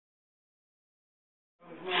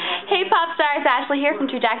Popstar, it's Ashley here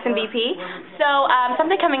from True Jackson VP. So,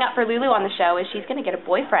 something coming up for LuLu on the show is she's going to get a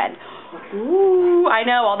boyfriend. Ooh, I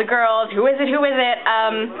know, all the girls. Who is it? Who is it?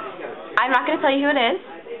 I'm not going to tell you who it is.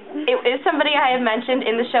 It is somebody I have mentioned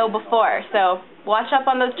in the show before, so watch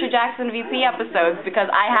up on those True Jackson VP episodes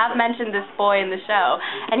because I have mentioned this boy in the show.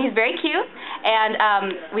 And he's very cute,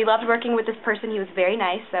 and we loved working with this person. He was very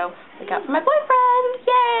nice, so look out for my boyfriend.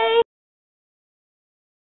 Yay!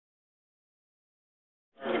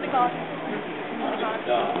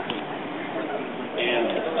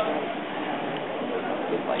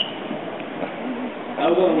 I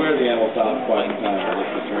was unaware of the animal style for quite some time. I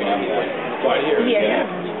listened to Serena quite here. Yeah.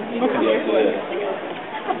 Okay. Yes, it is.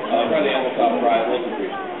 Probably the animal style fries. Most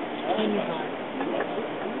appreciated.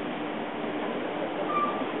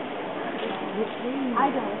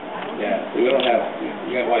 I don't. Yeah, we don't have.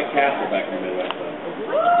 We got White Castle back in the Midwest.